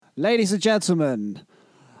Ladies and gentlemen,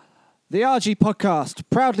 the RG Podcast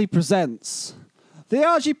proudly presents the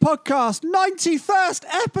RG Podcast 91st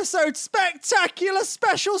episode spectacular,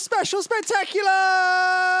 spectacular!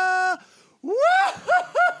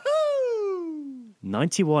 Woo-hoo-hoo-hoo!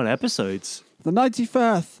 91 episodes? The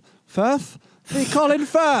 91st, the Colin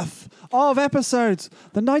Firth of episodes.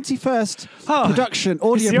 The 91st production,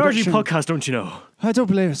 audio it's the production. RG Podcast, don't you know? I don't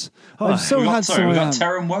believe it. I'm so handsome. We got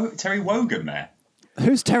Terry Wogan there.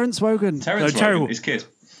 Who's Terence Wogan? Terence Wogan, his kid.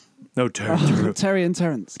 No, Terry and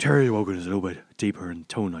Terence. Terry Wogan is a little bit deeper in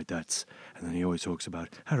tone like that. And then he always talks about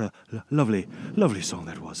how lovely song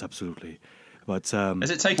that was, absolutely. But has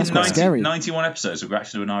it taken 91 episodes to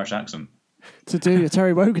actually do an Irish accent? To do a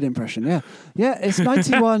Terry Wogan impression, yeah. Yeah, it's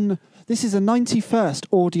 91. This is a 91st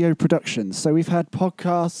audio production. So we've had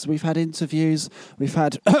podcasts, we've had interviews, we've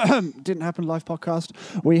had Didn't Happen live podcast.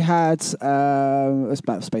 We had,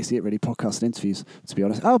 it's basically it really, podcasts and interviews, to be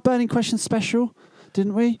honest. Oh, Burning Questions special,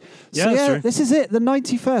 didn't we? Yeah, so that's true. This is it, the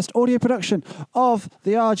 91st audio production of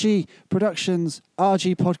the RG Productions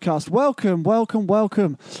RG Podcast.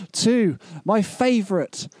 Welcome to my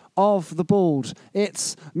favourite of the bald.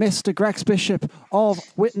 It's Mr. Grex Bishop of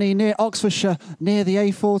Whitney near Oxfordshire, near the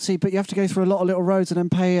A40, but you have to go through a lot of little roads and then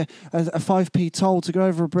pay a 5p toll to go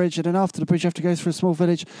over a bridge, and then after the bridge you have to go through a small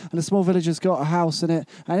village, and the small village has got a house in it,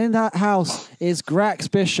 and in that house is Grex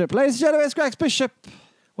Bishop. Ladies and gentlemen, it's Grex Bishop.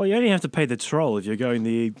 Well, you only have to pay the toll if you're going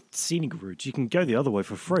the scenic route. You can go the other way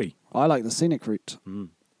for free. I like the scenic route.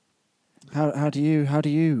 How do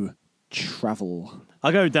you travel?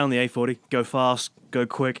 I go down the A40, go fast, go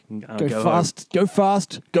quick, and Go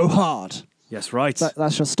fast, go hard. Yes, right.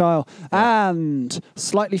 That's your style. Yeah. And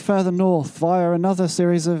slightly further north via another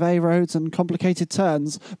series of A roads and complicated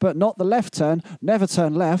turns, but not the left turn. Never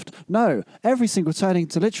turn left. No, every single turning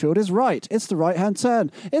to Lichfield is right. It's the right-hand turn.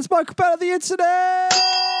 It's Michael Bell of the internet!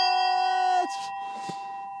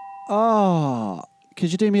 Could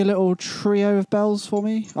you do me a little trio of bells for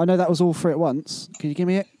me? I know that was all three at once. Can you give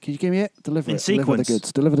me it? Deliver in it.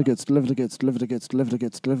 Sequence. Deliver the goods.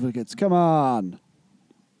 Come on.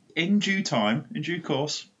 In due time, in due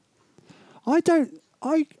course. I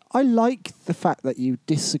like the fact that you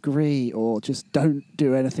disagree or just don't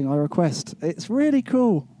do anything I request. It's really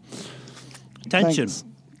cool. Tension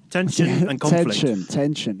and conflict.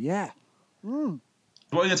 Tension, yeah. What are you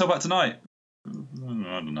going to talk about tonight? I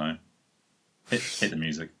don't know. Hit the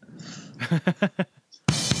music.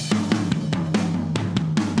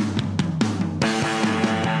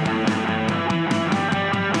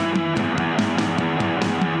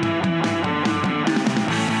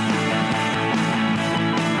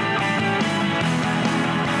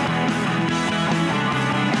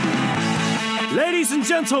 Ladies and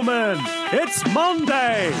gentlemen, it's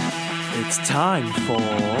Monday. It's time for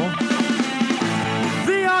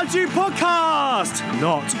the RG Podcast,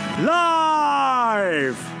 not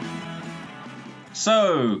live.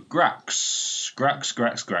 So, Grax.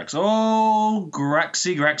 Oh,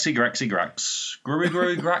 Graxy.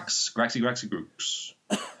 Gruey, Graxy groups.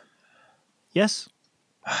 Yes.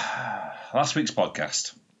 Last week's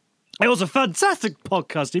podcast. It was a fantastic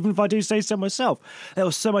podcast, even if I do say so myself. There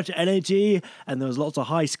was so much energy, and there was lots of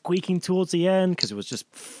high squeaking towards the end, because it was just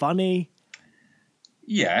funny.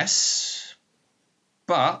 Yes,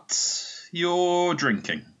 but you're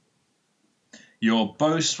drinking. You're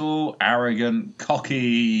boastful, arrogant,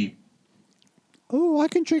 cocky. Oh, I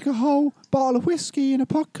can drink a whole bottle of whiskey in a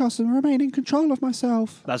podcast and remain in control of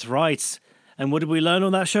myself. That's right. And what did we learn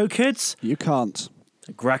on that show, kids? You can't.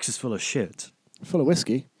 Grax is full of shit. Full of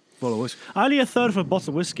whiskey. Only a third of a bottle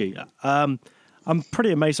of whiskey. I'm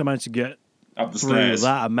pretty amazed I managed to get Up the through stairs.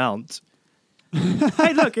 that amount.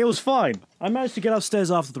 Hey, look, it was fine. I managed to get upstairs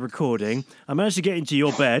after the recording. I managed to get into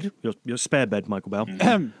your bed, your spare bed, Michael Bell.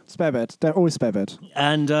 Spare bed. They're always spare bed.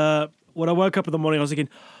 And when I woke up in the morning, I was thinking,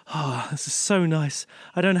 oh, this is so nice.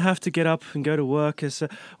 I don't have to get up and go to work.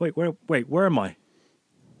 Wait, where am I?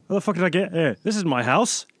 Where the fuck did I get here? This is my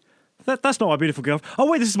house. That's not my beautiful girl. Oh,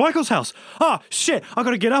 wait, this is Michael's house. Shit, I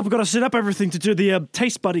gotta get up. I gotta set up everything to do the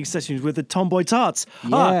taste budding sessions with the Tomboy Tarts.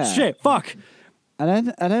 Yeah. Shit, fuck.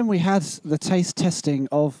 And then we had the taste testing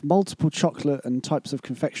of multiple chocolate and types of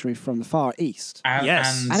confectionery from the Far East.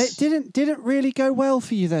 Yes. And it didn't really go well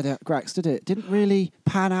for you there, Grax, did it? Didn't really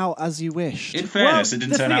pan out as you wished. In fairness, it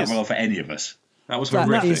didn't turn out well for any of us. That was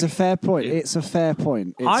horrific. That is a fair point. It's a fair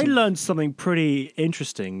point. I learned something pretty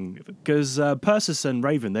interesting because Persis and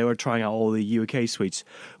Raven, they were trying out all the UK sweets,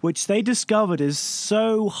 which they discovered is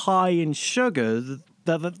so high in sugar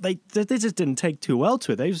that they just didn't take too well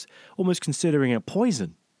to it. They was almost considering it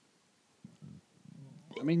poison.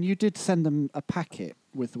 I mean, you did send them a packet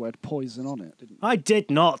with the word poison on it, didn't you? I did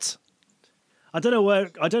not. I don't know where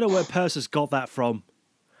Persis got that from.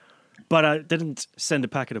 But I didn't send a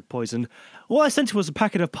packet of poison. All I sent was a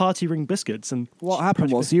packet of party ring biscuits. And What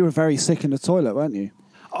happened was you were very sick in the toilet, weren't you?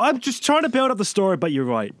 I'm just trying to build up the story, but you're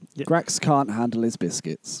right. Grax can't handle his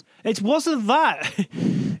biscuits. It wasn't that.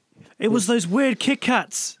 It was those weird Kit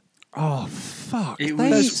Kats. Oh, fuck. It They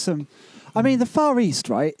was- eat some... I mean, the Far East,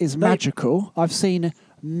 right, is magical. I've seen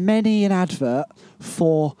many an advert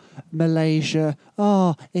for Malaysia.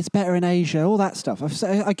 Oh, it's better in Asia, all that stuff.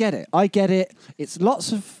 I get it. I get it. It's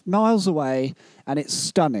lots of miles away and it's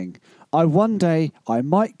stunning. One day I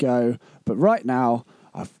might go, but right now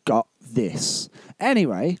I've got this.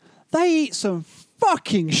 Anyway, they eat some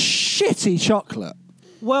fucking shitty chocolate.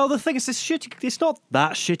 Well, the thing is, it's not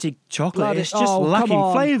that shitty chocolate. Bloody- It's just oh, come lacking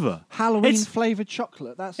on. Flavour. Halloween It's- flavoured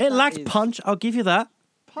chocolate. It that lacked is- punch, I'll give you that.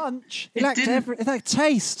 Punch. It didn't- It lacked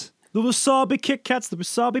taste. The wasabi Kit Kats, the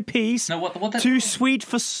wasabi peas. No, what they- Too sweet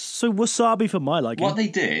for wasabi for my liking. What they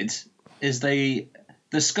did is they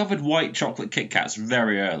discovered white chocolate Kit Kats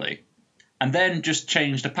very early, and then just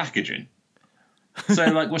changed the packaging. So,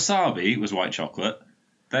 like, wasabi was white chocolate.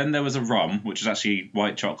 Then there was a rum, which is actually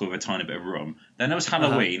white chocolate with a tiny bit of rum. Then there was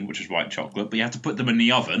Halloween, which is white chocolate, but you have to put them in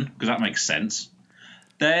the oven because that makes sense.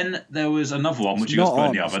 Then there was another one, which It's you just not put in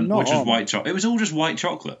on, the it's oven, not which was on. white chocolate. It was all just white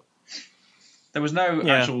chocolate. There was no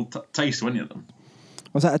Yeah. actual taste to any of them.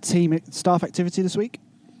 Was that a team staff activity this week?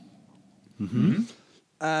 Mm-hmm.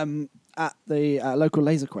 At the local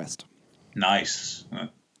Laser Quest. Nice.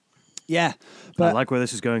 Yeah, I but like where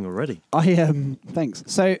this is going already. thanks.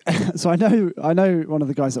 So I know one of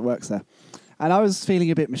the guys that works there, and I was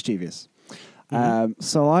feeling a bit mischievous.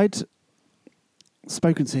 So I'd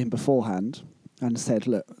spoken to him beforehand and said,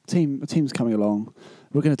 "Look, the team's coming along.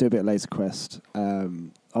 We're going to do a bit of Laser Quest.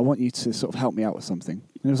 I want you to sort of help me out with something."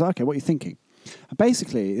 And he was like, "Okay, what are you thinking?" And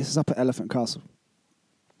basically, this is up at Elephant Castle,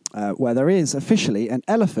 where there is officially an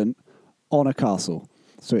elephant on a castle.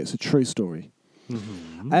 So it's a true story.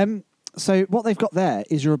 So what they've got there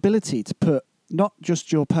is your ability to put not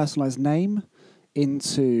just your personalised name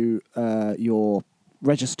into your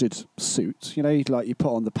registered suit. You know, you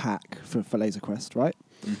put on the pack for Laser Quest, right?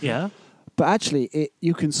 Yeah. But actually,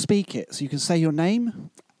 you can speak it. So you can say your name,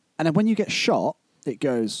 and then when you get shot, it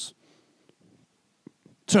goes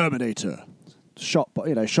Terminator, shot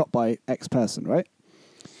by X person, right?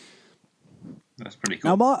 That's pretty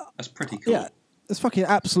cool. Now, That's pretty cool. yeah, it's fucking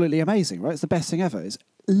absolutely amazing, right? It's the best thing ever. It's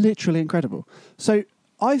literally incredible. So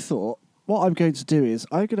I thought, what I'm going to do is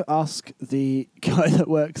I'm going to ask the guy that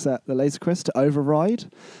works at the Laser Quest to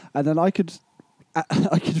override, and then I could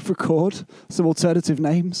record some alternative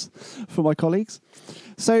names for my colleagues.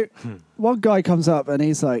 So one guy comes up and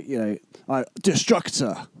he's like,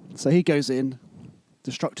 Destructor. So he goes in,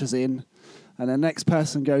 Destructor's in, and the next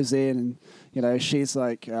person goes in, and she's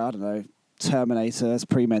like, I don't know, Terminator, as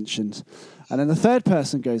pre-mentioned, and then the third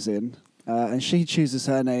person goes in. And she chooses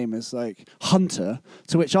her name as like Hunter,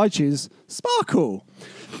 to which I choose Sparkle.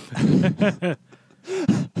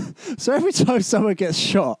 So every time someone gets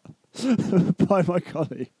shot by my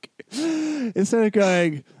colleague, instead of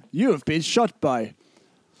going, "You have been shot by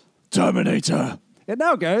Terminator," it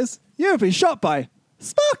now goes, "You have been shot by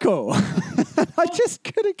Sparkle." I just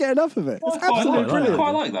couldn't get enough of it. It's absolutely like that. brilliant. I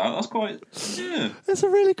quite like that. That's quite. Yeah. It's a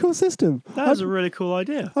really cool system. That is a really cool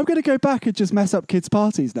idea. I'm going to go back and just mess up kids'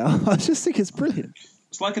 parties now. I just think it's brilliant.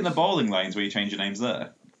 It's like in the bowling lanes where you change your names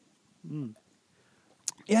there.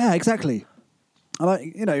 Yeah, exactly. I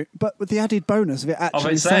like, but with the added bonus of it Of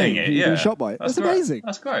actually it saying it, who you've yeah. been shot by. That's It's great. amazing.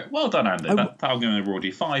 That's great. Well done, Andy. That'll give me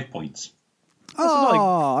already 5 points.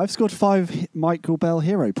 Oh, I've scored 5 Michael Bell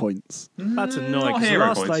hero points. That's annoying. not 'Cause the hero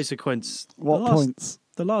last points. laser quest. What points?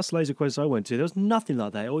 The last laser quest I went to, there was nothing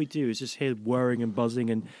like that. All you do is just hear whirring and buzzing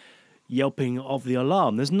and yelping of the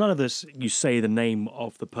alarm. There's none of this. You say the name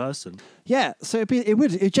of the person. Yeah, so it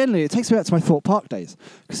takes me back to my Thorpe Park days,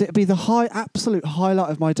 because it'd be the absolute highlight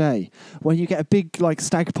of my day when you get a big like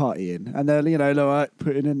stag party in, and they're like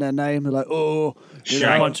putting in their name, they're like, oh,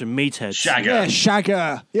 A bunch of meatheads. Shagger. yeah,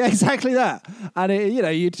 Shagger, yeah, exactly that, and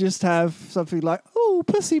you'd just have something like, oh,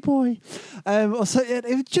 Pussy Boy, or so it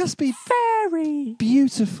would just be very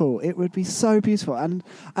beautiful. It would be so beautiful, and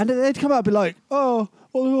they'd come out and be like, oh,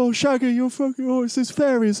 Shagger, you're fucking, it says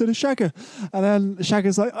fairy instead of Shagger. And then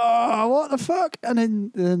Shagger's like, oh, what the fuck? And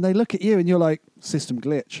then they look at you and you're like, system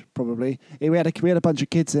glitch, probably. We had a bunch of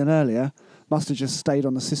kids in earlier. Must have just stayed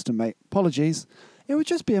on the system, mate. Apologies. It would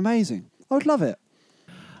just be amazing. I would love it.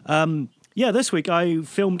 This week I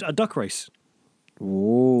filmed a duck race.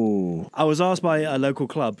 Ooh. I was asked by a local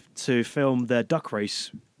club to film their duck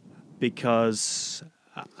race because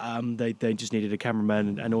They just needed a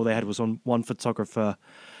cameraman, and all they had was one photographer.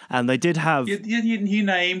 And they did have... You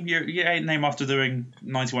name after doing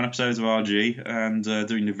 91 episodes of RG and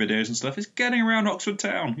doing the videos and stuff. It's getting around Oxford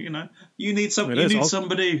town, you know. You need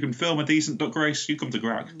somebody who can film a decent duck race, you come to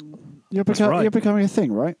Grack. You're becoming a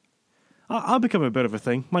thing, right? I'll become a bit of a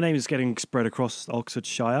thing. My name is getting spread across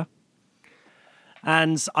Oxfordshire.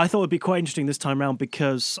 And I thought it'd be quite interesting this time round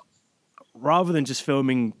because rather than just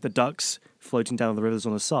filming the ducks floating down the rivers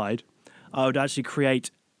on the side, I would actually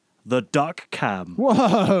create the duck cam.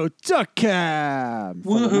 Whoa, duck cam!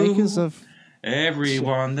 For the makers of...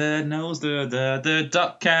 Everyone that knows the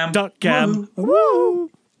duck cam. Duck cam.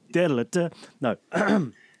 Woo! No.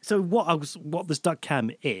 So what this duck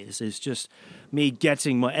cam is just me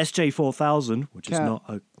getting my SJ4000, which is not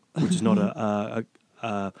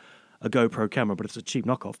a GoPro camera, but it's a cheap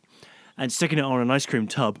knockoff, and sticking it on an ice cream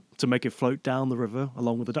tub to make it float down the river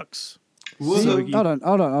along with the ducks. So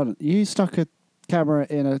hold on. You stuck a camera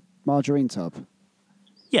in a margarine tub?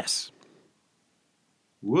 Yes.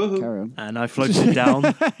 Woohoo. Carry on. And I floated it down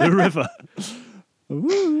the river.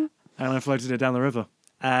 Woo. And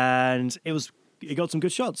it got some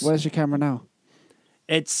good shots. Where's your camera now?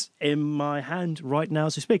 It's in my hand right now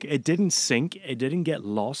as we speak. It didn't sink. It didn't get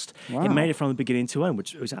lost. Wow. It made it from the beginning to end,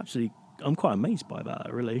 which was absolutely... I'm quite amazed by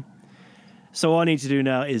that, really. So all I need to do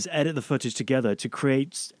now is edit the footage together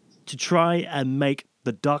to try and make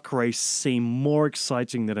the duck race seem more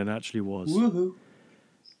exciting than it actually was. Woohoo.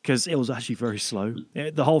 Because it was actually very slow.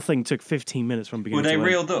 The whole thing took 15 minutes from beginning Were they to end.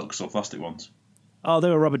 real ducks or plastic ones? Oh, they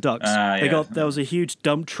were rubber ducks. Yeah. There was a huge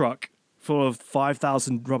dump truck full of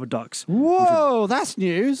 5,000 rubber ducks. Whoa, that's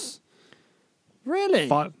news. Really?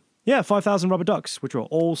 5,000 rubber ducks, which were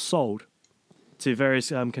all sold to various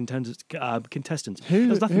contestants. It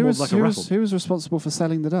was nothing more like a raffle. Who was responsible for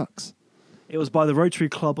selling the ducks? It was by the Rotary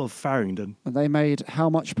Club of Farringdon. And they made how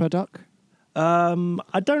much per duck?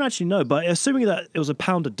 I don't actually know, but assuming that it was a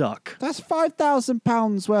pound a duck. That's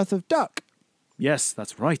 £5,000 worth of duck. Yes,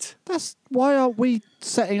 that's right. Why aren't we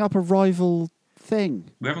setting up a rival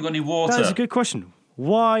thing? We haven't got any water. That's a good question.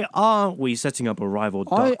 Why aren't we setting up a rival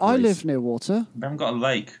duck I race? live near water. We haven't got a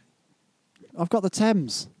lake. I've got the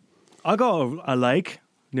Thames. I got a lake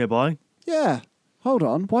nearby. Yeah. Hold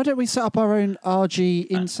on. Why don't we set up our own RG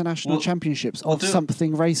International Championships of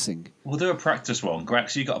something racing? We'll do a practice one.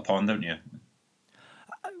 Grax, you got a pond, haven't you?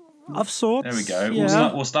 Of sorts. There we go.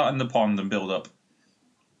 Yeah. We'll start in the pond and build up.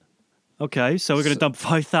 Okay, so we're going to dump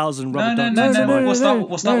 5,000 rubber ducks. No.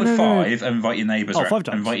 We'll start with 5 and invite your neighbours. 5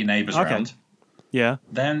 ducks. Invite your neighbours Okay. round. Yeah.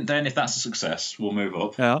 Then if that's a success, we'll move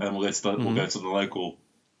up and we'll go to the local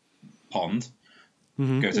pond.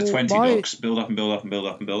 Go to 20 ducks. Build up and build up and build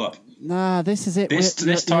up and build up. Nah, this is it.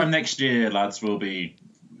 This time next year, lads, will be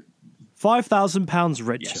 £5,000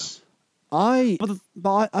 richer. yes. I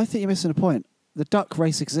think you're missing a point. The duck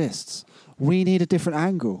race exists. We need a different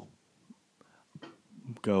angle.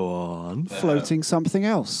 Go on. Floating something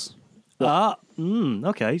else.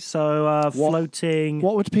 Okay, so floating...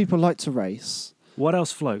 What would people like to race? What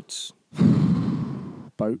else floats?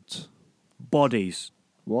 Boat. Bodies.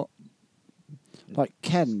 What? Like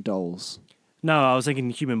Ken dolls. No, I was thinking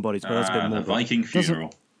human bodies, but that's a bit more. The Viking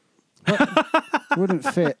funeral. Wouldn't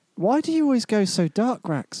fit. Why do you always go so dark,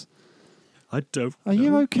 Grax? I don't Are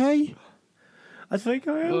you okay? I think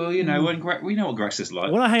I am. Well, we know what Grax is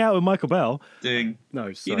like. When I hang out with Michael Bell...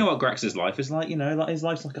 No, sorry. You know what Grax's life is like, like his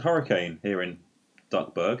life's like a hurricane here in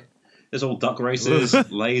Duckburg. There's all duck races,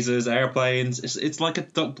 lasers, airplanes. It's like a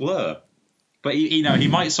duck blur. But he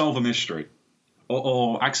might solve a mystery.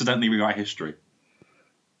 Or accidentally rewrite history.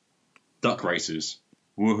 Duck races.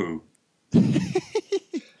 Woohoo.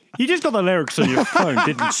 You just got the lyrics on your phone,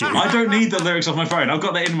 didn't you? I don't need the lyrics off my phone. I've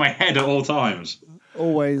got that in my head at all times.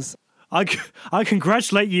 Always. I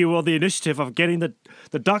congratulate you on the initiative of getting the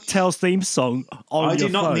DuckTales theme song on your phone. I do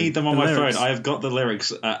not need them on my lyrics. phone. I have got the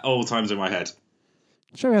lyrics at all times in my head.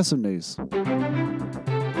 Shall we have some news?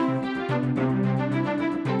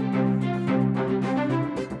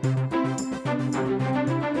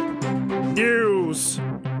 News.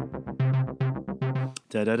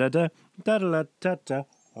 Da da da da da da da da.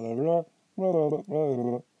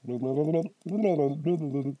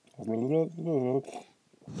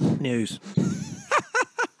 News.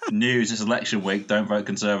 News, it's election week. Don't vote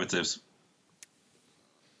Conservatives.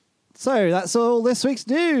 So that's all this week's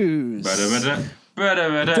news.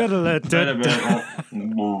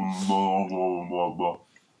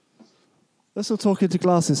 Let's all talk into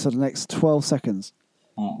glasses for the next 12 seconds.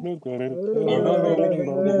 That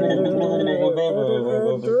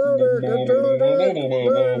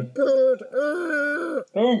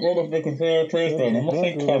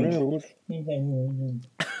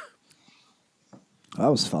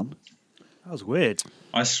was fun. That was weird.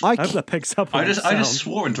 I I hope that picks up on just the sound.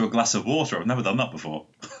 swore into a glass of water. I've never done that before.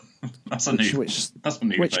 That's a new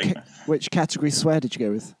thing. Which category swear did you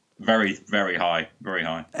go with? Very, very high. Very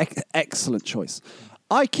high. Excellent choice.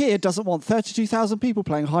 IKEA doesn't want 32,000 people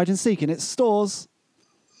playing hide and seek in its stores.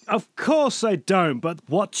 Of course they don't, but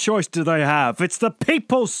what choice do they have? It's the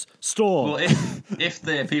people's store. Well, if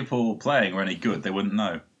the people playing were any good, they wouldn't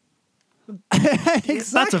know. Exactly.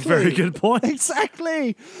 That's a very good point.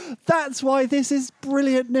 Exactly. That's why this is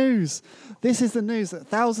brilliant news. This is the news that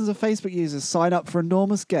thousands of Facebook users sign up for an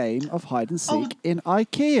enormous game of hide and seek in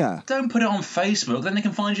IKEA. Don't put it on Facebook, then they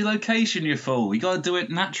can find your location, you fool. You got to do it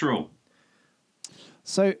natural.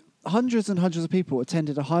 So hundreds and hundreds of people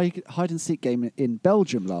attended a hide and seek game in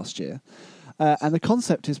Belgium last year, and the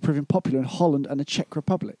concept is proving popular in Holland and the Czech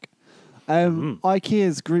Republic.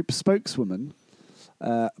 IKEA's group spokeswoman,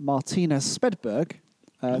 Martina Spedberg,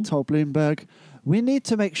 told Bloomberg, "We need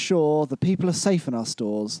to make sure the people are safe in our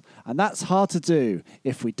stores, and that's hard to do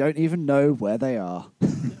if we don't even know where they are."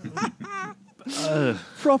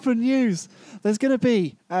 Proper news. There's going to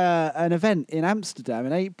be an event in Amsterdam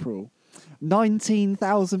in April.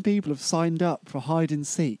 19,000 people have signed up for hide and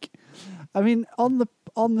seek. I mean, on the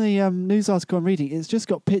news article I'm reading, it's just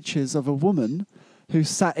got pictures of a woman who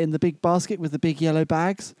sat in the big basket with the big yellow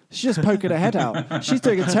bags. She's just poking her head out. She's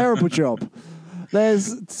doing a terrible job.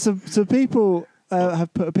 There's some people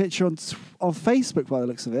have put a picture on Facebook, by the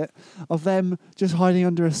looks of it, of them just hiding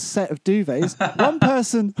under a set of duvets.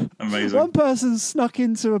 Amazing. One person snuck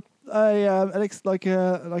into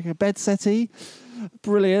a bed settee.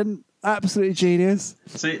 Brilliant. Absolutely genius.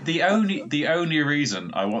 See, the only reason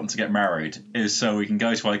I want to get married is so we can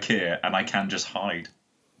go to IKEA and I can just hide.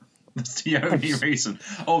 That's the only reason.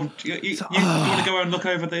 Oh, you want to go and look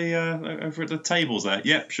over over at the tables there?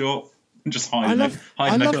 Yep, sure. Just hide in a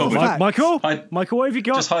cupboard. Michael, what have you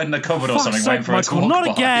got? Just hide in a cupboard or something, waiting for Michael, us to walk not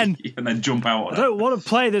by, again. And then jump out. I don't want to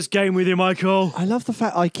play this game with you, Michael. I love the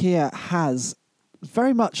fact IKEA has,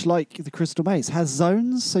 very much like the Crystal Maze, has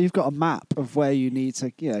zones. So you've got a map of where you need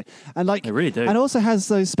to, and like they really do. And also has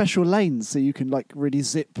those special lanes so you can like really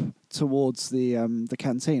zip towards the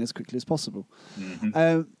canteen as quickly as possible.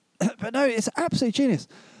 Mm-hmm. But no, it's absolutely genius.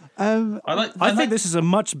 I think this is a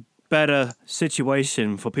much better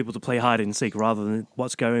situation for people to play hide and seek rather than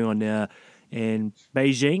what's going on in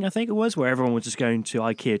Beijing, I think it was, where everyone was just going to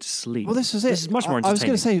IKEA to sleep. Well, this was it. This is much more entertaining. I was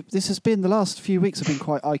going to say, this has been, the last few weeks have been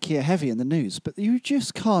quite IKEA heavy in the news, but you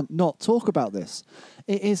just can't not talk about this.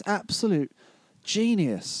 It is absolute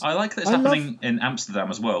genius. I like that it's happening in Amsterdam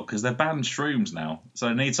as well, because they're banned shrooms now, so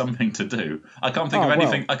I need something to do. I can't think of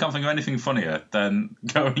anything. I can't think of anything funnier than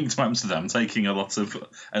going to Amsterdam, taking a lot of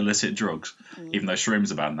illicit drugs, even though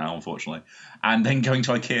shrooms are banned now, unfortunately, and then going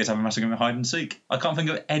to IKEA to have a massive game of hide and seek. I can't think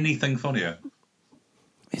of anything funnier.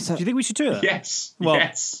 Do you think we should do that? Yes. Well,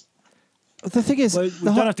 yes. The thing is, we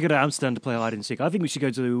don't have to go to Amsterdam to play hide and seek. I think we should go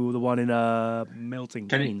to the one in Milton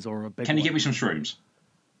Keynes or a big Can you one. get me some shrooms?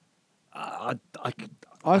 I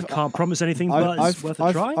can't promise anything, but it's worth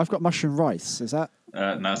a try. I've got mushroom rice. Is that?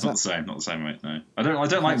 No, it's not the same. Not the same, mate. No, I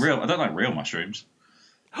don't like real mushrooms.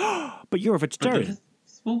 But you're a vegetarian.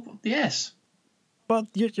 Well, yes. But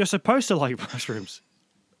you're supposed to like mushrooms.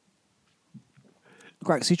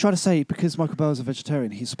 Greg, so you try to say because Michael Bell's a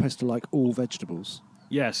vegetarian, he's supposed to like all vegetables?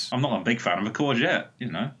 Yes. I'm not a big fan of a courgette,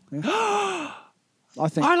 I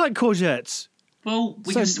think I like courgettes. Well,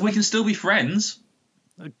 we can still be friends.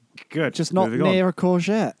 Good. just not near a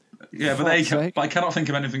courgette. Yeah, but but I cannot think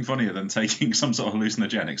of anything funnier than taking some sort of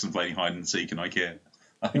hallucinogenics and playing hide and seek in IKEA.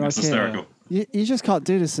 I think that's hysterical. You just can't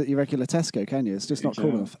do this at your regular Tesco, can you? It's just not cool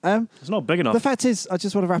enough. It's not big enough. The fact is, I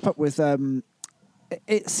just want to wrap up with,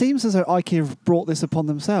 it seems as though IKEA have brought this upon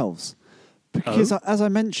themselves. Because as I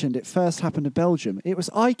mentioned, it first happened in Belgium. It was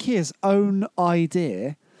IKEA's own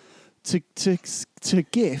idea to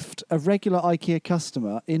gift a regular IKEA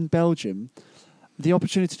customer in Belgium the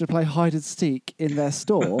opportunity to play hide and seek in their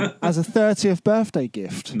store as a 30th birthday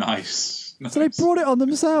gift. Nice. So they brought it on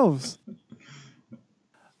themselves.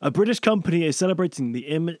 A British company is celebrating the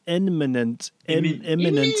imminent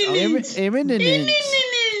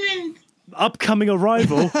upcoming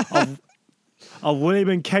arrival of William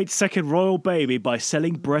and Kate's second royal baby by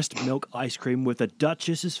selling breast milk ice cream with the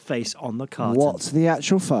Duchess's face on the carton. What the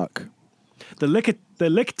actual fuck? The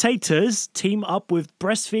Lictators team up with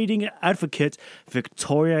breastfeeding advocate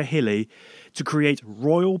Victoria Hilly to create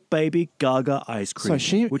Royal Baby Gaga ice cream.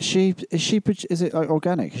 So is it like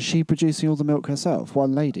organic? Is she producing all the milk herself,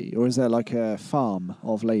 one lady, or is there like a farm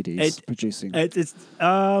of ladies producing? It's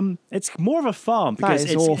more of a farm because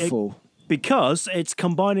That is awful. Because it's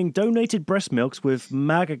combining donated breast milks with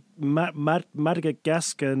Madagascar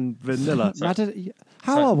vanilla.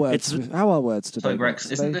 How are words today? So, Rex,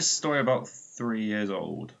 isn't this story about 3 years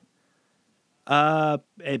old?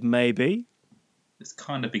 It may be. It's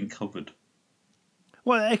kind of been covered.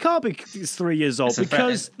 Well, it can't be. It's 3 years old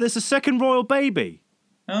because there's a second royal baby.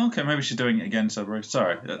 Oh, okay, maybe she's doing it again.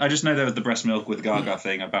 Sorry, I just know there was the breast milk with Gaga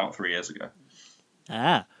thing about 3 years ago.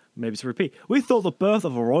 Maybe to repeat. We thought the birth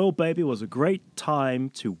of a royal baby was a great time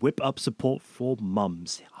to whip up support for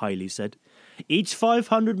mums, Hailey said. Each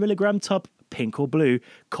 500 milligram tub, pink or blue,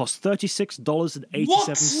 costs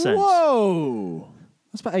 $36.87. Whoa!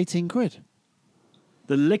 That's about 18 quid.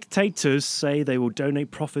 The Lactators say they will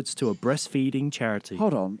donate profits to a breastfeeding charity.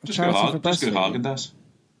 Hold on. Just go Haagen-Dazs.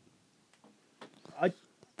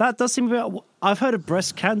 That does seem a bit... I've heard of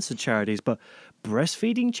breast cancer charities, but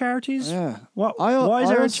breastfeeding charities? Yeah. Why is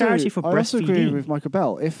there a charity for breastfeeding? I also agree with Michael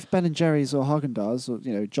Bell. If Ben and Jerry's or Haagen-Dazs, or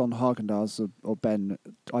John Haagen-Dazs or Ben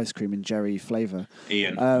ice cream and Jerry flavour,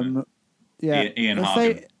 Ian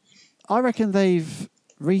Hagen. I reckon they've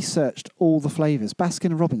researched all the flavours.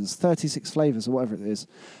 Baskin & Robbins, 36 flavours or whatever it is.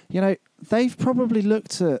 They've probably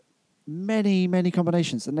looked at many, many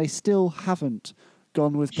combinations, and they still haven't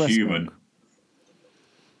gone with breast Human. milk.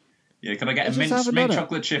 Yeah, can I get a mint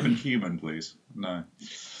chocolate chip and human, please? No.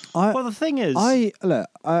 Well, the thing is...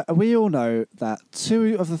 we all know that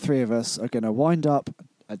two of the three of us are going to wind up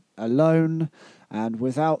alone and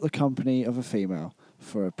without the company of a female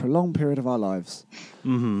for a prolonged period of our lives.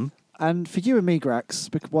 Mm-hmm. And for you and me, Grax,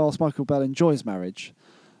 whilst Michael Bell enjoys marriage,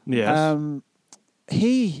 yes.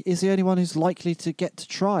 He is the only one who's likely to get to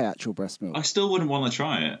try actual breast milk. I still wouldn't want to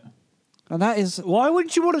try it. And that is... Why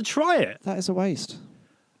wouldn't you want to try it? That is a waste.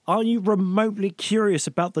 Aren't you remotely curious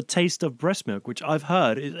about the taste of breast milk, which I've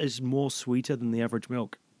heard is more sweeter than the average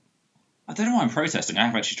milk? I don't know why I'm protesting. I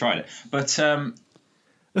haven't actually tried it. But there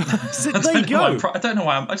you go. I don't know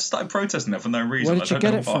why. I just started protesting it for no reason. Where did you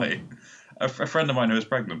get it from? A friend of mine who was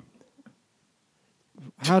pregnant.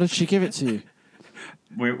 How did she give it to you?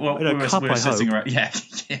 We were sitting around. Yeah.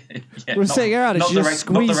 We're sitting around and she just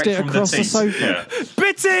squeezed it across the sofa. Yeah.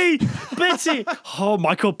 Bitty! Oh,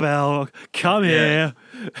 Michael Bell, come here.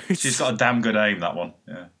 She's got a damn good aim, that one.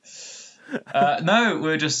 Yeah. No, we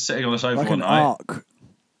were just sitting on the sofa like one an night. arc.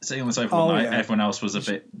 Sitting on the sofa one night. Yeah. Everyone else was a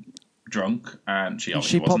bit drunk, and she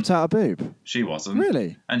obviously wasn't. Popped out a boob? She wasn't.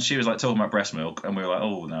 Really? And she was like talking about breast milk, and we were like,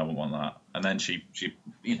 oh, no, I wouldn't want that. And then she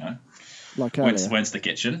like went to the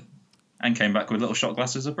kitchen and came back with little shot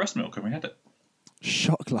glasses of breast milk, and we had it.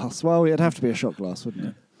 Shot glass? Well, it'd have to be a shot glass, wouldn't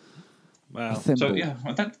it? Wow. So, yeah,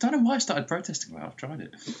 I don't know why I started protesting about it. I've tried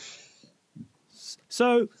it.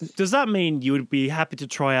 So, does that mean you would be happy to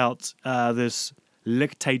try out this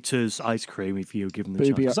Lactators ice cream if you were given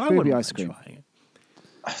the chance? I wouldn't ice cream. Trying it.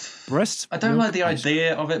 Breast I don't like the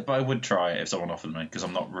idea of it, but I would try it if someone offered me, because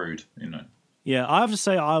I'm not rude, Yeah, I have to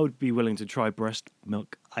say I would be willing to try breast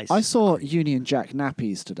milk ice cream. I saw Union Jack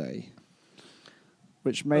nappies today,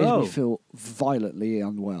 which made me feel violently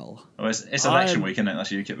unwell. Well, it's election week, isn't it?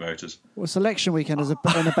 That's UKIP voters. Well, it's election weekend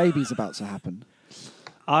and a baby's about to happen.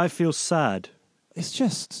 I feel sad. It's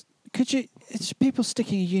just... It's people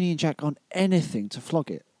sticking a Union Jack on anything to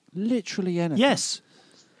flog it. Literally anything. Yes.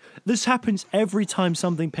 This happens every time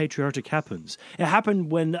something patriotic happens. It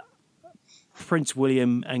happened when Prince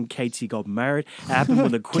William and Katie got married. It happened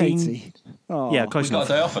when the Queen... Katie. Oh. Yeah, close enough. We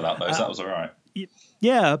got a day off for that, though, so that was all right.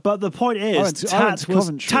 Yeah, but the point is,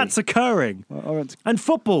 tats occurring. And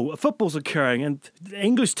football's occurring, and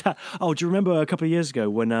English tat... Oh, do you remember a couple of years ago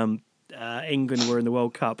when England were in the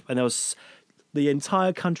World Cup, and there was... The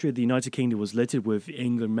entire country of the United Kingdom was littered with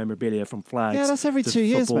England memorabilia from flags. Yeah, that's every 2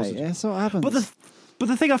 years, mate. Yeah, that's what happens. But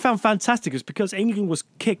the thing I found fantastic is because England was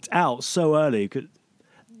kicked out so early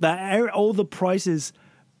that all the prices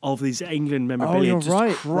of these England memorabilia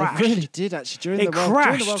just crashed. They really did, actually. During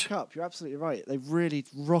the World Cup, you're absolutely right. They really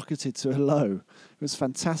rocketed to a low. It was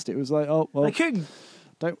fantastic. It was like, oh, well... It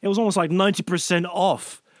was almost like 90%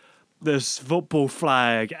 off this football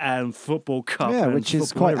flag and football cup. Yeah, which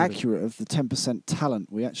is quite accurate of the 10%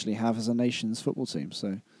 talent we actually have as a nation's football team.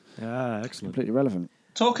 So, yeah, excellent. Completely relevant.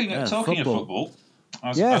 Talking of football,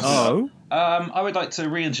 I would like to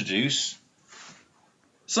reintroduce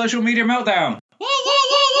Social Media Meltdown.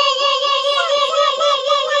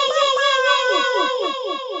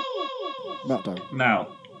 Meltdown. Now,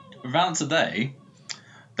 we found today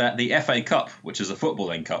that the FA Cup, which is a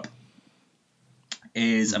footballing cup,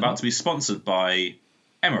 is about to be sponsored by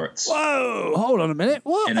Emirates Whoa! Hold on a minute.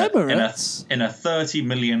 What? Emirates? in a £30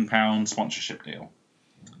 million sponsorship deal.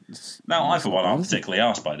 Now, I for one aren't particularly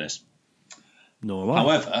arsed by this. Nor am I.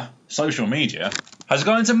 However, social media has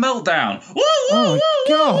gone into meltdown. Woo, woo, Oh, woo,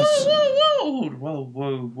 God. woo, woo, whoa,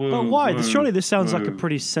 whoa, whoa. But why? Whoa, Surely this sounds like a whoa,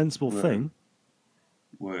 pretty sensible thing.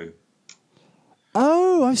 whoa.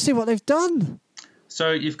 Oh, I see what they've done.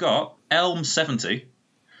 So you've got Elm 70.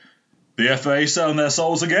 The FA selling their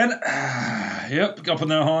souls again. Yep, up on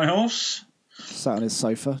their high horse. Sat on his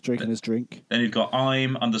sofa, drinking his drink. Then you've got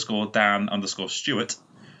I'm_Dan_Stewart.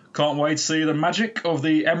 Can't wait to see the magic of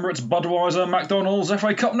the Emirates Budweiser McDonald's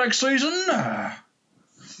FA Cup next season.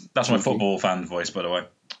 That's my football fan voice, by the way.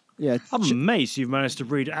 Yeah, I'm amazed you've managed to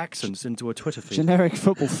read accents into a Twitter feed. generic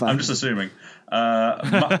football fan. I'm just assuming.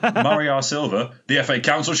 Murray R. Silver, the FA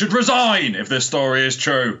Council should resign if this story is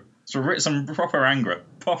true. So some proper anger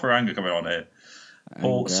coming on here.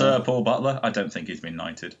 Sir Paul Butler, I don't think he's been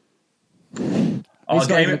knighted. He's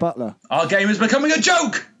not even a butler. Our game is becoming a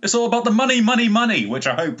joke. It's all about the money, money, money, which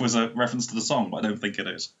I hope was a reference to the song, but I don't think it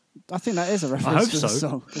is. I think that is a reference hope to the so.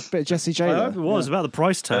 song. A bit of Jessie J I there. hope it was about the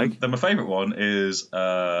price tag. Then my favourite one is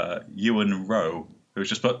Ewan Rowe, who's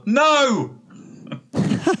just put, no!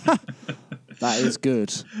 That is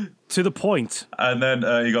good. To the point. And then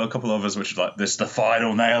you got a couple others which are like, this is the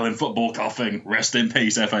final nail in football coffin. Rest in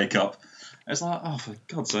peace, FA Cup. It's like, oh, for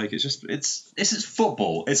God's sake, this is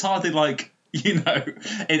football. It's hardly like,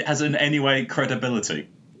 it has in any way credibility.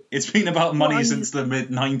 It's been about money since the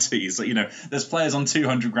mid-90s. There's players on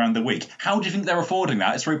 200 grand a week. How do you think they're affording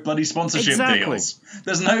that? It's through bloody sponsorship deals.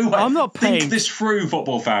 There's no way. I'm not paying. Think this through,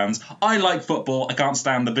 football fans. I like football. I can't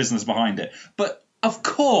stand the business behind it. But of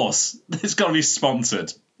course, it's got to be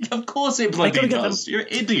sponsored. Of course it bloody does. You're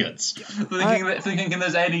idiots. Thinking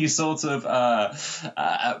there's any sort of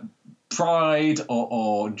pride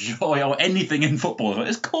or joy or anything in football.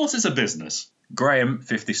 Of course it's a business. Graham,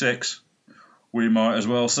 56. We might as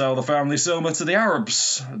well sell the family silver to the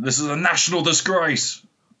Arabs. This is a national disgrace.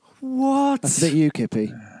 What? That's a bit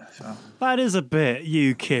UKIP-y. That is a bit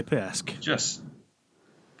UKIP-esque.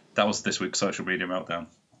 That was this week's social media meltdown.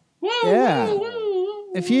 Yeah.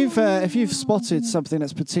 If you've spotted something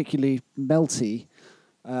that's particularly melty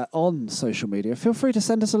on social media, feel free to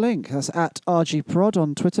send us a link. That's at RGProd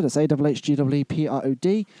on Twitter. That's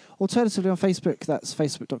AWHGWPROD. Alternatively on Facebook, that's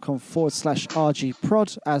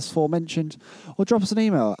facebook.com/RGProd, as forementioned. Or drop us an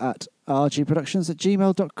email at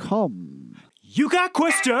rgproductions@gmail.com. You got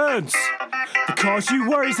questions? Because you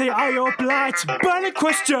worries they are your blight. Burning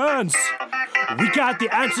questions. We got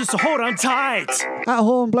the answers, so hold on tight. At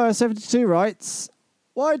Hornblower72 writes,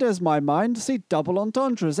 why does my mind see double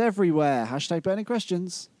entendres everywhere? # burning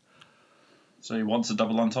questions. So he wants a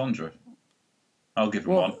double entendre. I'll give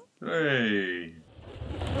him one. Hey.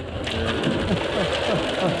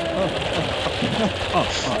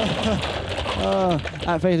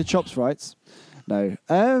 At Vader Chops writes, no.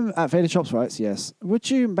 At Vader Chops writes, yes.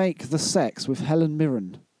 Would you make the sex with Helen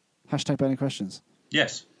Mirren? # burning questions.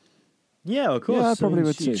 Yes. Yeah, of course. Yeah, I probably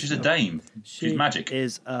would too. She's a dame. She's magic.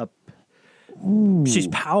 She's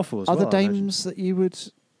powerful as Are well. there dames that you would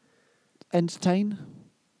entertain?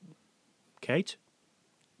 Kate?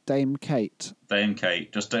 Dame Kate. Dame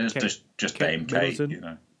Kate. Just Dame Kate,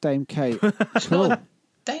 Middleton. Dame Kate. She's not a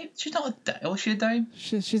dame. She's not a dame. Oh, is she a dame?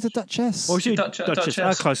 She's a duchess. Or she Duchess.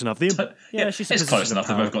 Duchess. Close enough. She's it's close enough.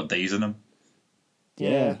 They've both got D's in them.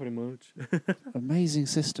 Yeah. pretty much. Amazing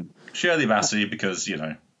system. Shirley Bassey, because, you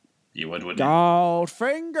would, wouldn't you?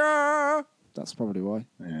 Goldfinger! That's probably why.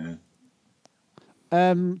 Yeah.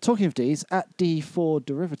 Talking of D's, at D4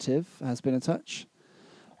 Derivative has been in touch.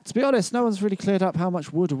 To be honest, no one's really cleared up how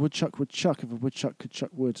much wood a woodchuck would chuck if a woodchuck could chuck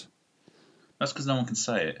wood. That's because no one can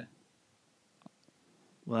say it.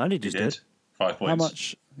 Well, Andy just did. 5 points. How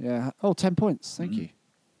much? Yeah. Oh, 10 points. Thank you.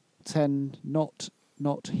 10 not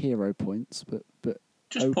hero points, but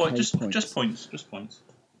Just okay points. points. Just points. Just points.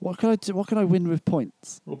 What can I do? What can I win with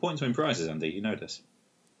points? Well, points win prizes, Andy. You know this.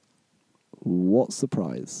 What's the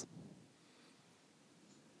prize?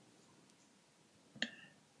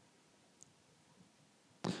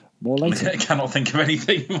 More later. I cannot think of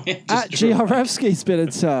anything. At Grevsky's been in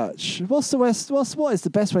touch. What is the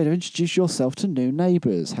best way to introduce yourself to new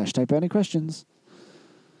neighbours? # burning questions.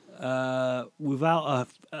 Without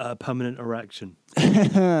a permanent erection.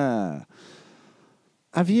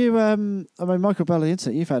 Have you? Michael Bell on the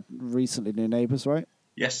internet. You've had recently new neighbours, right?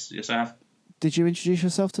 Yes, I have. Did you introduce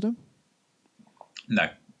yourself to them? No.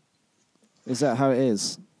 Is that how it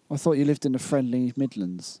is? I thought you lived in the friendly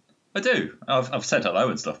Midlands. I do. I've said hello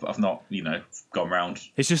and stuff, but I've not, gone round.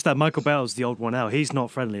 It's just that Michael Bell's the old one out. He's not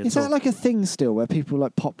friendly at Is all. that like a thing still where people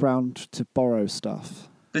like pop round to borrow stuff?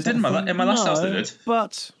 They did in my last house. They did.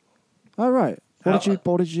 But Oh right. What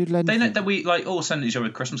did you lend? They know them? that we like all send each other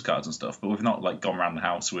Christmas cards and stuff, but we've not like gone around the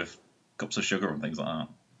house with cups of sugar and things like that.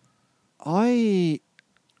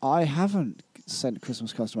 I haven't sent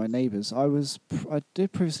Christmas cards to my neighbours. I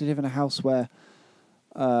did previously live in a house where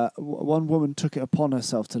one woman took it upon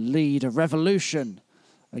herself to lead a revolution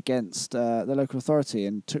against the local authority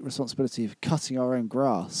and took responsibility of cutting our own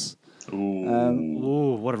grass. Ooh.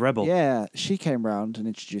 ooh, what a rebel! Yeah, she came round and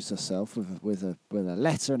introduced herself with a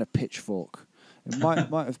letter and a pitchfork. It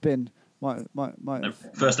might have been.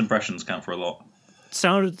 First impressions count for a lot.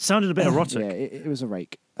 Sounded a bit erotic. Yeah, it was a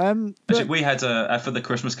rake. Actually, But, we had for the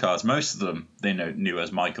Christmas cards. Most of them they knew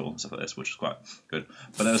as Michael and stuff like this, which is quite good.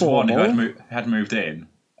 But there was one who had moved in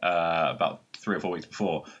about 3 or 4 weeks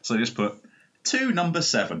before, so they just put 2 number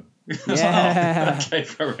 7. Yeah. Okay,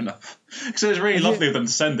 fair enough. Because it was really lovely of them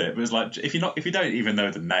to send it, but it's like if you don't even know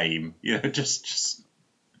the name, just.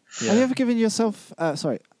 Have you ever given yourself?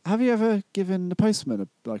 Have you ever given the postman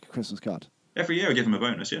a Christmas card? Every year I give them a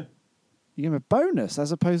bonus, yeah. You give him a bonus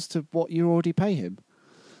as opposed to what you already pay him.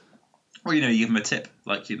 Or you give them a tip,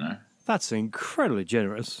 That's incredibly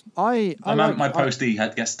generous. My postie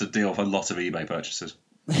gets to deal with a lot of eBay purchases.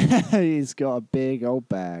 He's got a big old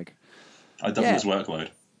bag. I double his workload.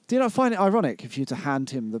 Do you not find it ironic if you were to hand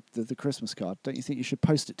him the Christmas card? Don't you think you should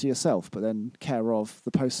post it to yourself, but then care of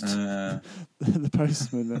the the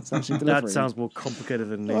postman that's actually delivering? That sounds more complicated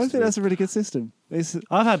than it I needs think to that's a really good system.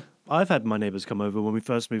 I've had my neighbours come over when we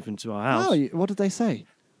first moved into our house. Oh, what did they say?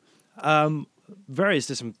 Various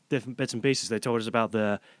different bits and pieces. They told us about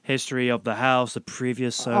the history of the house, the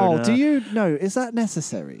previous owner. Oh, do you know? Is that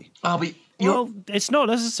necessary? Well, it's not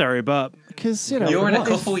necessary, but Because you're in a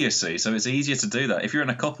couple, you see, so it's easier to do that. If you're in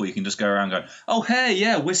a couple, you can just go around and go, "Oh, hey,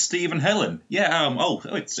 yeah, we're Steve and Helen. Yeah,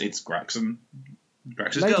 it's Grax's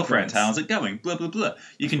Lady girlfriend. Grax. How's it going? Blah blah blah."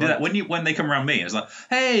 You can do that when they come around me. It's like,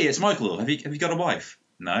 "Hey, it's Michael. Have you got a wife?"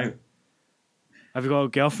 No, have you got a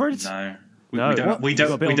girlfriend? no. No. We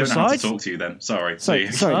don't What? know how to talk to you then. Sorry.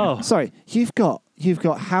 Sorry. You've got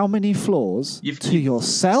how many floors to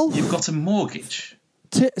yourself? You've got a mortgage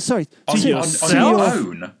Sorry, on to your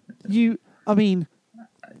own. You, I mean,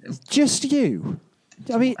 just you.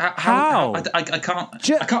 I mean, How? I can't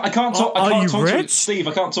talk. Are you talk to rich? Steve.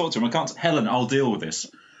 I can't talk to him. I can't. Helen, I'll deal with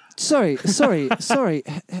this. sorry.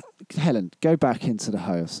 Helen, go back into the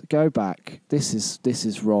house. Go back. This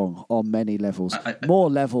is wrong on many levels. More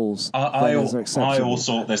levels than are acceptable. I will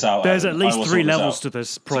sort this out. There's Alan. at least I will 3 sort this levels out. to this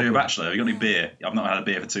So problem. you're a bachelor. Have you got any beer? I've not had a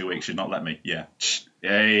beer for 2 weeks. You've not let me. Yeah.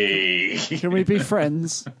 Yay. Can we be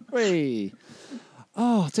friends? Whee.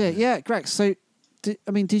 Oh dear. Yeah, Grex. So,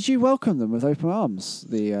 did you welcome them with open arms?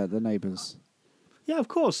 The neighbours. Yeah, of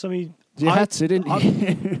course. I mean, You had to, didn't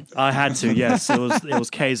you? I had to. Yes, it was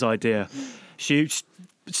Kay's idea. She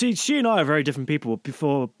and I are very different people.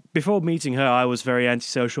 Before meeting her, I was very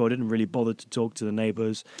antisocial. I didn't really bother to talk to the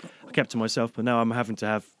neighbours. I kept to myself. But now I'm having to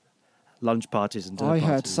have lunch parties and dinner I had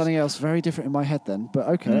parties. something else very different in my head then, but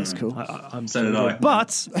okay, that's cool. So did I.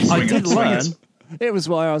 But I did learn. It was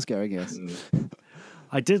why I was going, yes.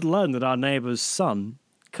 I did learn that our neighbour's son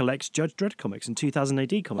collects Judge Dredd comics and 2000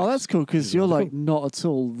 AD comics. Oh, that's cool, because you're really like not at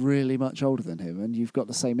all really much older than him, and you've got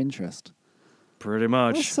the same interest. Pretty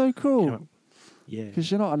much. That's so cool. Yeah.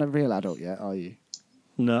 Because you're not a real adult yet, are you?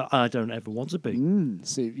 No, I don't ever want to be.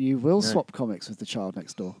 So you will swap comics with the child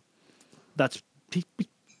next door. That's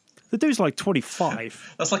the dude's like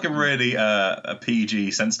 25. That's like a really a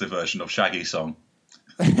PG sensitive version of Shaggy's song.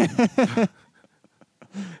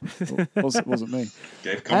 Wasn't me.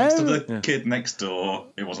 Gave comics to the kid next door.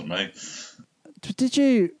 It wasn't me. Did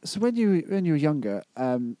you? So when you were younger,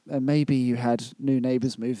 and maybe you had new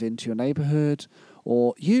neighbours move into your neighbourhood,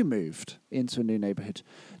 or you moved into a new neighbourhood.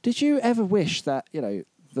 Did you ever wish that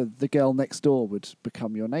the girl next door would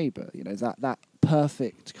become your neighbour? That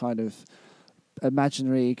perfect kind of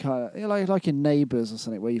imaginary kind of like in Neighbours or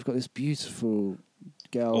something, where you've got this beautiful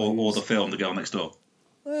girl, or the film The Girl Next Door.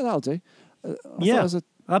 That'll do. Yeah,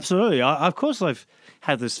 absolutely. Of course, I've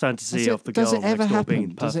had this fantasy of the girl Does it ever next door happen? being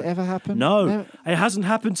perfect. Does it ever happen? No, it hasn't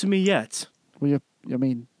happened to me yet. Well,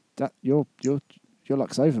 your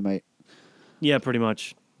luck's over, mate. Yeah, pretty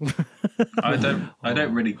much. I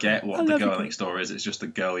don't really get what the girl next door is. It's just a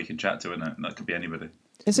girl you can chat to, isn't it? And that could be anybody.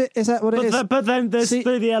 Is that what it is? But then there's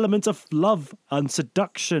the element of love and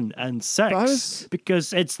seduction and sex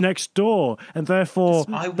because it's next door, and therefore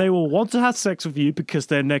they will want to have sex with you because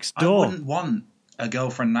they're next door. I wouldn't want a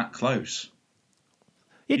girlfriend that close.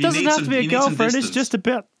 It doesn't have to be a girlfriend. It's just a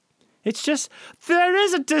bit. It's just, there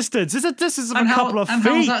is a distance. It's a distance of And a couple of feet.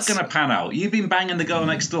 how's that going to pan out? You've been banging the girl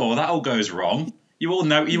next door. That all goes wrong. You all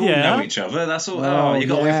know each other. That's all. Well, you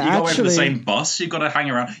got to wait for the actually- same bus. You've got to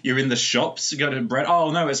hang around. You're in the shops. You go to bread.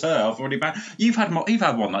 Oh no, it's her. I've already banged. You've had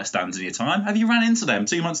one night stands in your time. Have you ran into them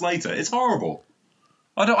 2 months later? It's horrible.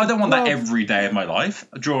 I don't want that every day of my life.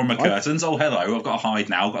 Drawing my curtains. Oh hello, I've got to hide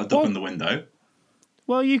now. I've got to duck in the window.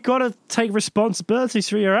 Well, you've got to take responsibilities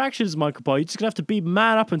for your actions, Michael Boy. You're just going to have to be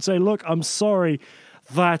man up and say, look, I'm sorry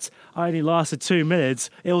that I only lasted 2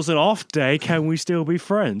 minutes. It was an off day. Can we still be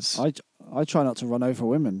friends? I try not to run over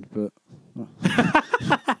women, but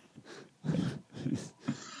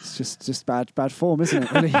it's just bad form, isn't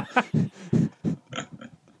it? Really?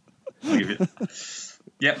 I'll give you.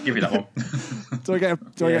 Yep, give you that one. Do I get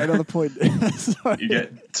another point? Sorry. You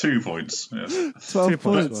get 2 points. Yeah. 12 2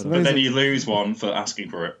 points. But then you lose one for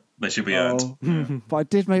asking for it. They should be earned. But I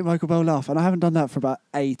did make Michael Bell laugh, and I haven't done that for about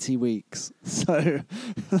 80 weeks. So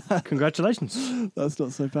Congratulations. that's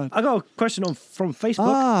not so bad. I got a question from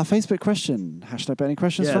Facebook. Facebook question. # burning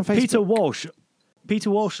questions from Facebook.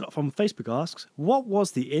 Peter Walsh from Facebook asks, what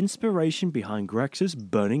was the inspiration behind Grex's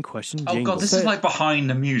burning question Oh jingle? god, this is like behind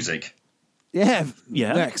the music. Yeah.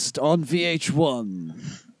 Yeah. Next on VH1.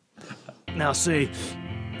 Now, see,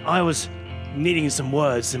 I was needing some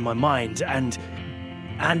words in my mind, and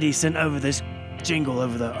Andy sent over this jingle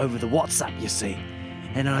over the WhatsApp, you see.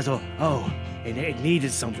 And I thought, it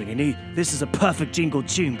needed something. This is a perfect jingle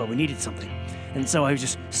tune, but we needed something. And so I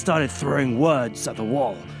just started throwing words at the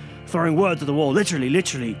wall.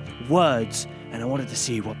 Literally words. And I wanted to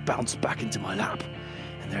see what bounced back into my lap.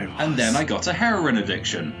 And there it was. And then I got a heroin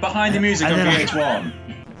addiction. Behind the music on VH1.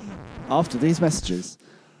 After these messages.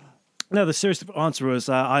 No, the serious answer was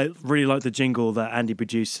I really liked the jingle that Andy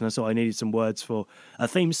produced, and I thought I needed some words for a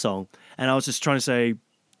theme song. And I was just trying to say,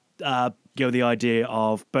 the idea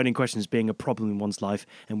of burning questions being a problem in one's life,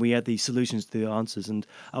 and we had the solutions to the answers, and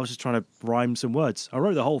I was just trying to rhyme some words. I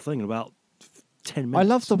wrote the whole thing in about 10 minutes. I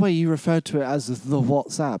love the way you referred to it as the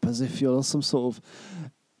WhatsApp, as if you're some sort of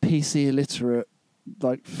PC illiterate,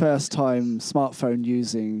 like first time smartphone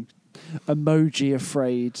using, emoji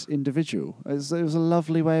afraid individual. It was a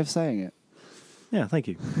lovely way of saying it. Yeah, thank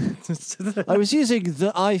you. I was using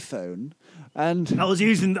the iPhone, and I was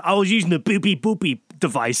using the boopy boopy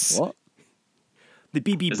device. what? The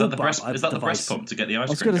BB Is that the boop breast? bop Is that the device. breast pump to get the ice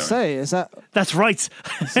I was cream going to going? say, is that That's right.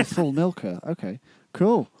 it's a full milker? Okay,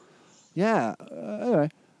 cool. Yeah. Anyway,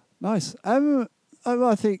 nice. I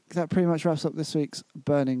think that pretty much wraps up this week's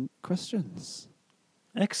burning questions.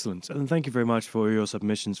 Excellent. And thank you very much for your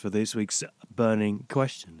submissions for this week's burning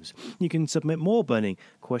questions. You can submit more burning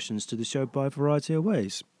questions to the show by a variety of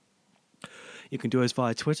ways. You can do us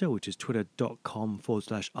via Twitter, which is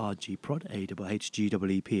twitter.com/rgprod,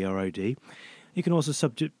 AHGEEPROD. You can also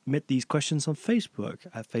submit these questions on Facebook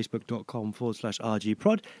at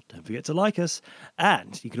facebook.com/rgprod. Don't forget to like us.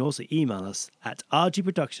 And you can also email us at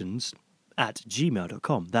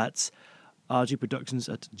rgproductions@gmail.com. That's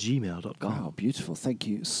rgproductions@gmail.com. Oh, beautiful. Thank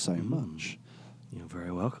you so much. You're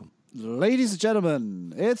very welcome. Ladies and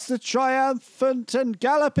gentlemen, it's the triumphant and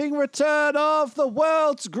galloping return of the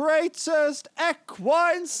world's greatest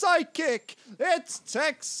equine psychic. It's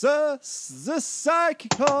Texas, the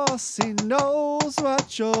psychic horse. He knows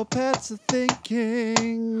what your pets are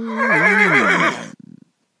thinking.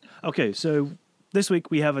 Okay, so this week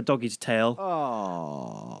we have a doggy's tale.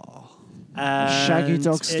 Oh, and shaggy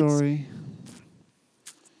dog it's- story.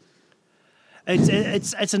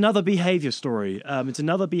 It's another behavior story. It's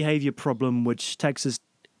another behavior problem which Texas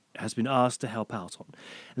has been asked to help out on.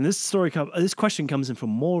 And this question comes in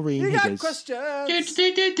from Maureen. You who got goes, questions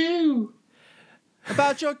Do.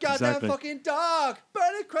 about your goddamn Exactly. fucking dog?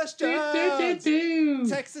 Burning questions. Do.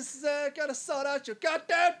 Texas is gonna sort out your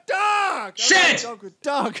goddamn dog. Shit! Dog with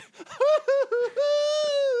dog.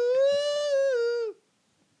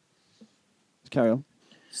 Carry on.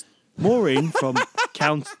 Maureen from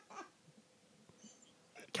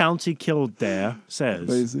County Kildare says,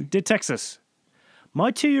 Amazing. Dear Texas,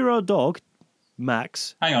 my 2-year-old dog,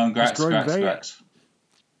 Max, Hang on, Grax, It's grown Grax, very- Grax.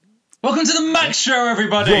 Welcome to the Max Show,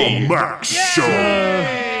 everybody! Max Show.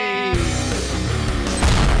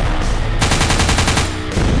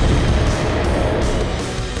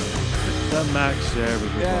 the Max,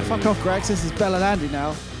 everybody. Yeah, fuck off, Grex. This is Bella and Andy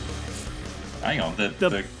now. Hang on, the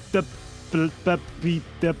The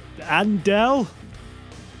Andel?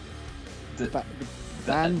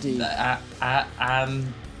 Andy. Ike.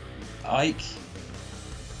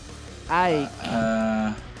 Ike.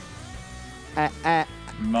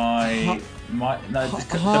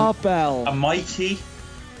 Harbell. A Mikey.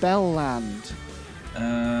 Belland.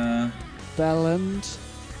 Belland.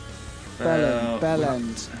 Bellend.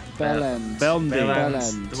 Belndy.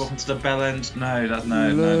 Bellend. Welcome to the Bell End. No, don't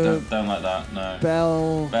like that. No.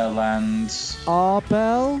 Bell End.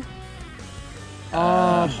 Arbel.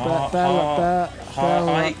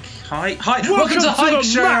 Hike. Welcome to the Hike the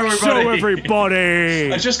Show, Mac Show,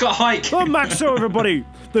 everybody. I just got Hike. The Mac Show, everybody.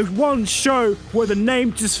 The one show where the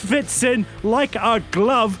name just fits in like a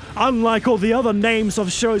glove, unlike all the other names of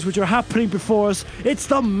shows which are happening before us. It's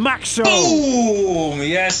the Mac Show. Boom!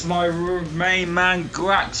 Yes, my main man,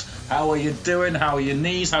 Grax. How are you doing? How are your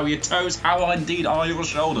knees? How are your toes? How indeed are your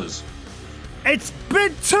shoulders? It's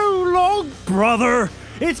been too long, brother.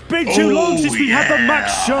 It's been too long since we had the Mac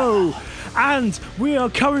Show. And we are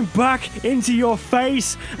coming back into your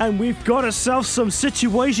face, and we've got ourselves some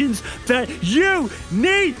situations that you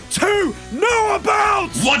need to know about!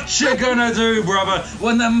 What you gonna do, brother,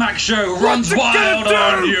 when the Mac Show runs wild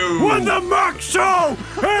on you? When the Mac Show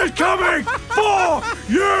is coming for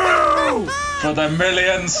you! For the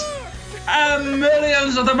millions and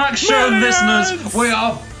millions of the Mac Show listeners, we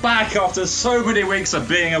are back after so many weeks of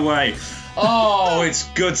being away. Oh, it's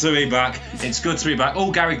good to be back. It's good to be back.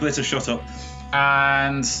 Oh, Gary Glitter, shut up.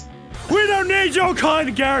 And we don't need your kind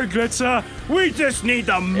of Gary Glitter. We just need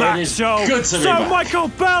the Mac Show. Good to be back. Michael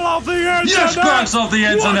Bell of the internet. Yes, Grax of the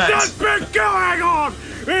internet. What has been going on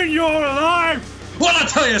in your life? Well, I'll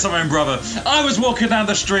tell you something, brother. I was walking down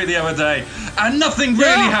the street the other day, and nothing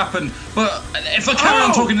really happened. But if I carry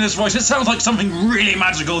on talking in this voice, it sounds like something really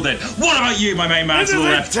magical did. What about you, my main man to the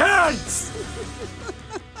left? Intense.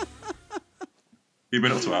 You've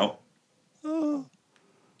been up to out. And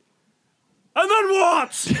then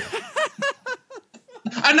what?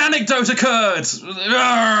 An anecdote occurred.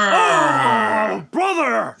 Oh,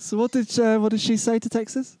 brother! So what did she say to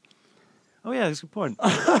Texas? Oh yeah, that's a good point.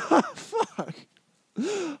 Fuck.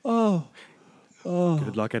 Oh.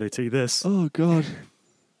 Good luck editing this. Oh God.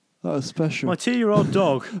 That was special. My 2-year-old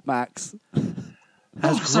dog Max.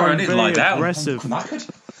 has Sorry, I grown need to lie very down. aggressive. I'm knackered.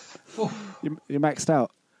 You maxed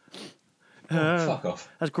out. Fuck off.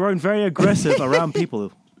 Has grown very aggressive around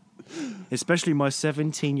people, especially my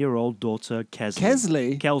 17-year-old daughter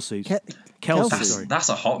Kesley. Kelsey. Kelsey. Sorry. That's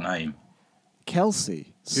a hot name.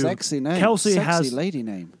 Kelsey. Sexy name. Kelsey Sexy has- lady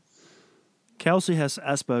name. Kelsey has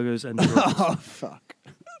Asperger's and Tourette's. Oh fuck.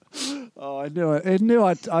 Oh, I knew it. I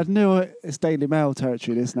knew it. It's Daily Mail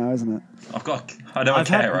territory. This now, isn't it? I know a I've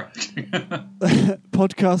had- carer.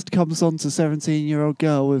 Podcast comes on to 17-year-old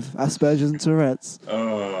girl with Asperger's and Tourette's.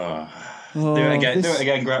 Oh. Oh, Do it again. this- Do it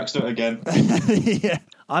again, Grax. Do it again. Yeah.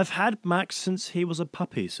 I've had Max since he was a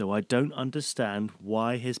puppy, so I don't understand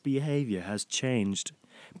why his behavior has changed.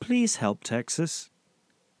 Please help, Texas.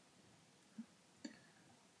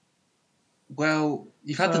 Well,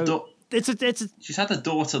 you've had It's a she's had the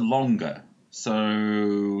daughter longer,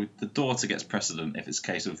 so the daughter gets precedent if it's a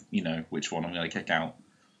case of, which one I'm going to kick out.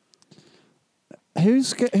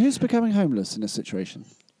 Who's becoming homeless in this situation?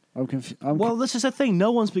 I'm confused. Well, this is the thing.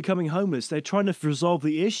 No one's becoming homeless. They're trying to resolve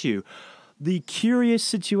the issue. The curious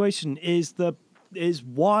situation is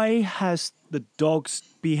why has the dog's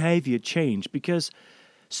behavior changed? Because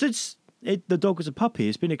since the dog was a puppy,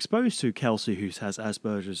 it's been exposed to Kelsey, who has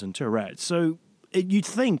Asperger's and Tourette's. So you'd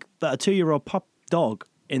think that a 2-year-old dog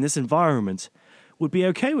in this environment would be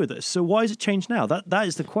okay with this. So why has it changed now? That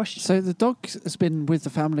is the question. So the dog has been with the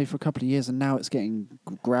family for a couple of years, and now it's getting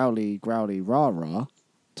growly, rah.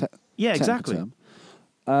 Yeah, exactly.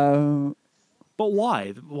 Term. But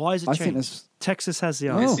why? Why has it I changed? think there's- Texas has the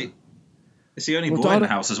Oh. answer. It's the only Well, boy in the Donna-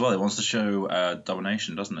 house as well. He wants to show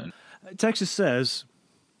domination, doesn't it? Texas says,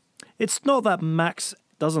 it's not that Max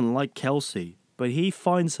doesn't like Kelsey, but he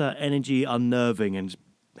finds her energy unnerving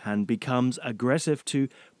and becomes aggressive to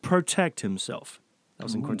protect himself. That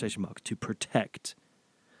was in quotation marks, to protect.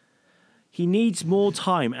 He needs more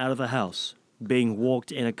time out of the house, being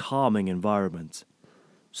walked in a calming environment.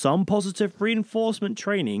 Some positive reinforcement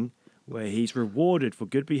training, where he's rewarded for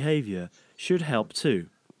good behavior, should help too.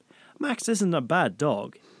 Max isn't a bad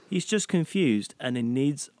dog. He's just confused and in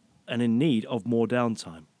need of more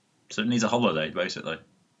downtime. So it needs a holiday, basically.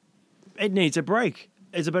 It needs a break.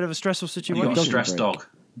 It's a bit of a stressful You've situation. got a stressed dog.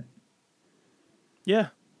 Yeah.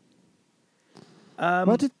 Where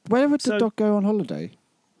would the so- dog go on holiday?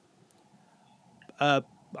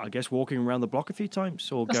 I guess walking around the block a few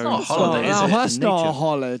times or That's going not a holiday, is it? That's not a nature.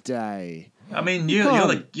 holiday. I mean, you're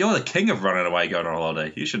the king of running away going on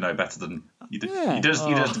holiday. You should know better than you do. Yeah. You just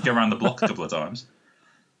go around the block a couple of times.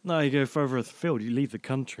 No, you go further afield. You leave the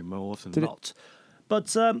country more often Did than it- not. But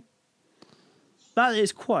that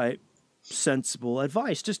is quite sensible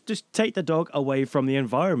advice. Just take the dog away from the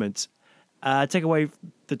environment. Take away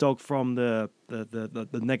the dog from the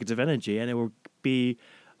negative energy, and it will be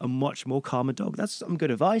a much more calmer dog. That's some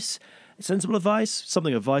good advice, sensible advice,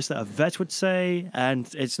 advice that a vet would say,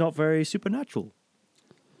 and it's not very supernatural.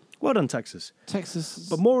 Well done, Texas. Texas.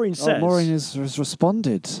 But Maureen says... Maureen has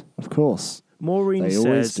responded, of course. Maureen They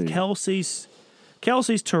always says do.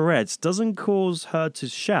 Kelsey's Tourette's doesn't cause her to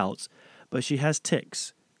shout, but she has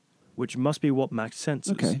tics, which must be what Max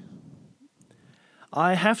senses. Okay.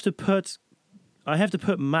 I have to put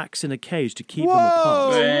Max in a cage to keep Whoa! them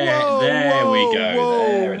apart. There we go.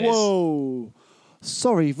 There it is. Whoa.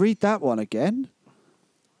 Sorry, read that one again.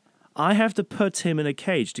 I have to put him in a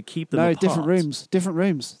cage to keep them No, apart. different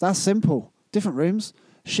rooms. That's simple. Different rooms.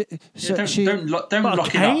 Don't lock him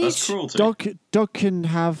up. That's cruelty. Dog can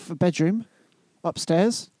have a bedroom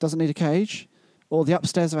upstairs. Doesn't need a cage. Or the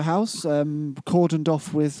upstairs of a house, cordoned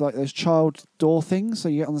off with like those child door things, so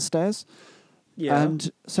you get on the stairs. Yeah. And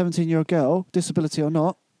 17-year-old girl, disability or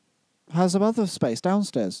not, has some other space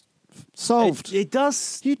downstairs. Solved. It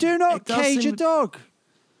does. You do not it does cage a seem- dog.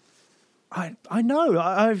 I know.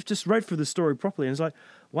 I've just read through the story properly, and it's like,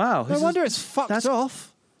 wow. No wonder it's fucked that's-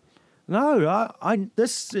 off. No,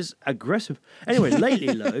 this is aggressive. Anyway, lately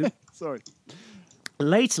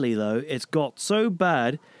though, it's got so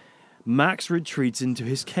bad, Max retreats into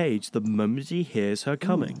his cage the moment he hears her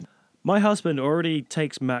coming. My husband already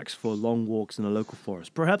takes Max for long walks in the local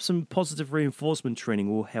forest. Perhaps some positive reinforcement training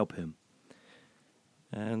will help him.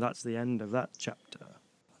 And that's the end of that chapter.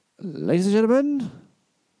 Ladies and gentlemen,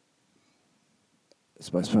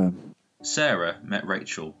 it's my sperm. Sarah met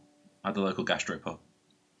Rachel at the local gastropub.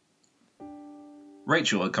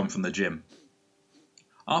 Rachel had come from the gym.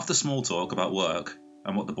 After small talk about work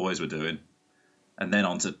and what the boys were doing, and then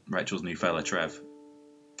on to Rachel's new fella, Trev,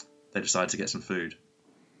 they decided to get some food.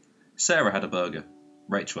 Sarah had a burger.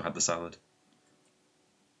 Rachel had the salad.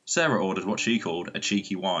 Sarah ordered what she called a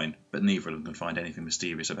cheeky wine, but neither of them could find anything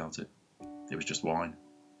mysterious about it. It was just wine.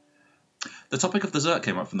 The topic of dessert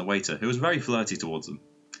came up from the waiter, who was very flirty towards them.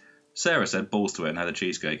 Sarah said balls to it and had a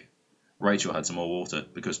cheesecake. Rachel had some more water,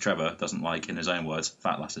 because Trevor doesn't like, in his own words,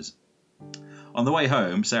 fat lasses. On the way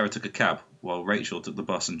home, Sarah took a cab, while Rachel took the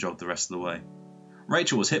bus and jogged the rest of the way.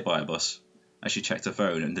 Rachel was hit by a bus, as she checked her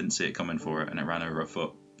phone and didn't see it coming for her, and it ran over her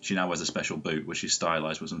foot. She now wears a special boot, which she's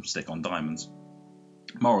stylised with some stick-on diamonds.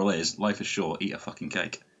 Moral is, life is short, eat a fucking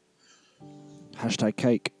cake. Hashtag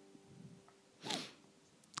cake.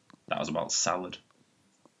 That was about salad.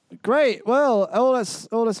 Great. Well, all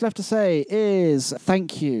that's left to say is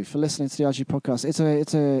thank you for listening to the RG podcast.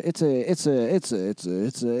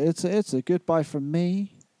 It's a goodbye from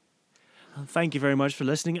me. Thank you very much for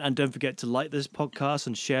listening, and don't forget to like this podcast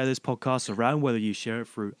and share this podcast around, whether you share it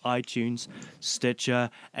through iTunes, Stitcher,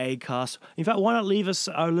 Acast. In fact, why not leave us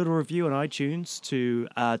a little review on iTunes to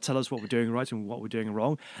tell us what we're doing right and what we're doing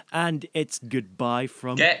wrong. And it's goodbye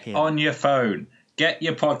from Get him. on your phone. Get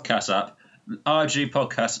your podcast up. RG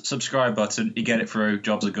Podcast, subscribe button. You get it through.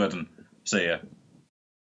 Jobs are good. And see ya.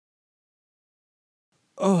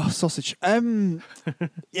 Oh, sausage.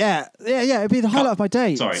 Yeah. It'd be the highlight of my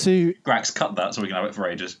day. Sorry. Grax, cut that so we can have it for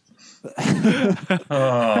ages.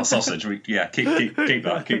 Oh, sausage. Keep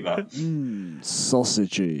that.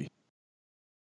 Sausagey.